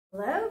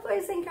Hello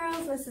boys and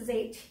girls, Mrs.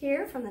 H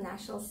here from the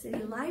National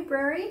City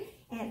Library,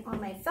 and on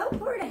my felt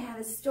board I have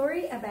a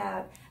story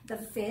about the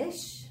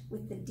fish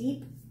with the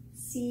deep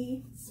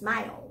sea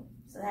smile.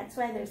 So that's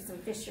why there's some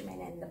fishermen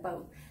in the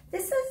boat.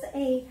 This is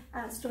a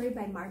story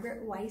by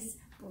Margaret Wise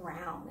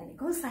Brown, and it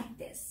goes like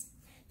this.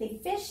 They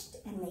fished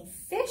and they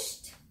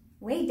fished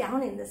way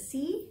down in the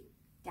sea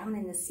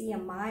a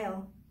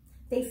mile.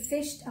 They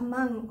fished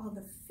among all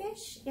the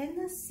fish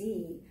in the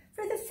sea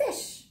for the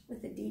fish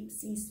with the deep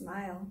sea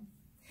smile.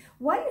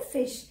 One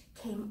fish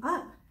came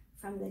up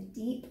from the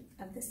deep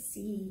of the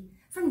sea,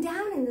 from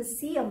down in the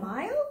sea a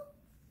mile.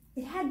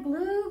 It had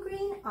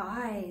blue-green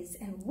eyes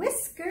and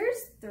whiskers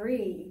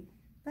 3,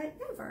 but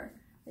never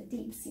the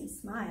deep sea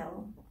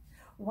smile.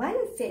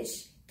 One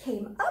fish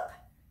came up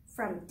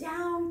from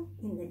down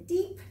in the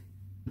deep,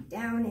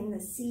 down in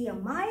the sea a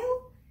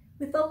mile,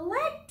 with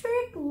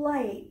electric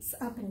lights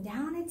up and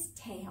down its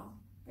tail,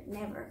 but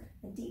never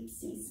a deep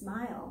sea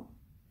smile.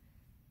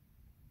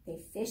 They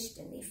fished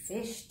and they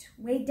fished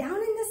way down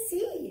in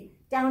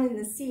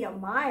the sea a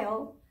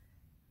mile.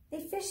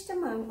 They fished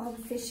among all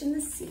the fish in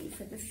the sea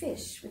for the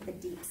fish with the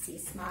deep sea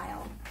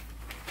smile.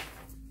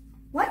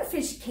 One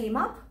fish came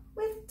up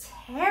with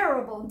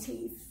terrible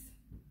teeth.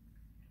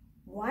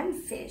 One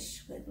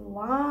fish with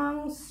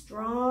long,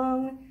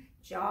 strong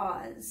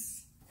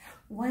jaws.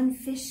 One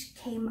fish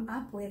came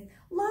up with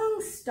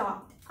long,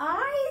 stalked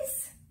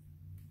eyes.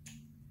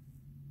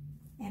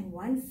 And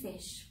one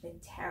fish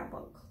with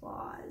terrible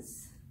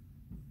claws.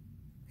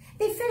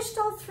 They fished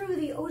all through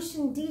the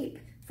ocean deep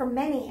for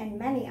many and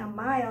many a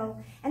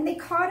mile, and they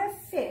caught a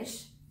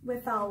fish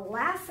with a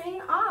laughing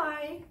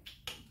eye,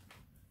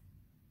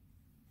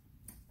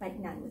 but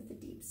none with the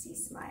deep sea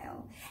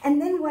smile. And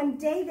then one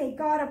day they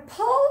got a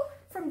pull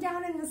from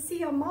down in the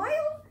sea a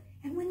mile,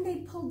 and when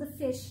they pulled the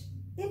fish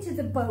into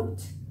the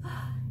boat,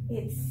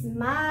 it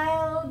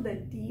smiled the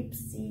deep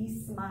sea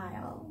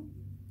smile.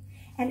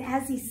 And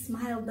as he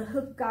smiled, the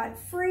hook got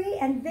free,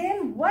 and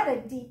then what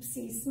a deep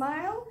sea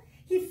smile.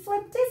 He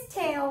flipped his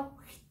tail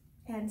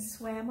and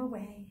swam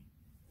away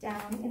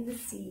down in the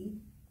sea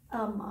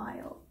a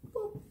mile.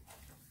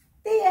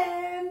 The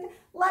end.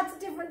 Lots of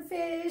different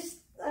fish.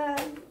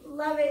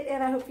 Love it,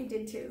 and I hope you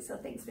did too. So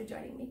thanks for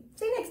joining me.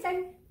 See you next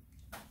time.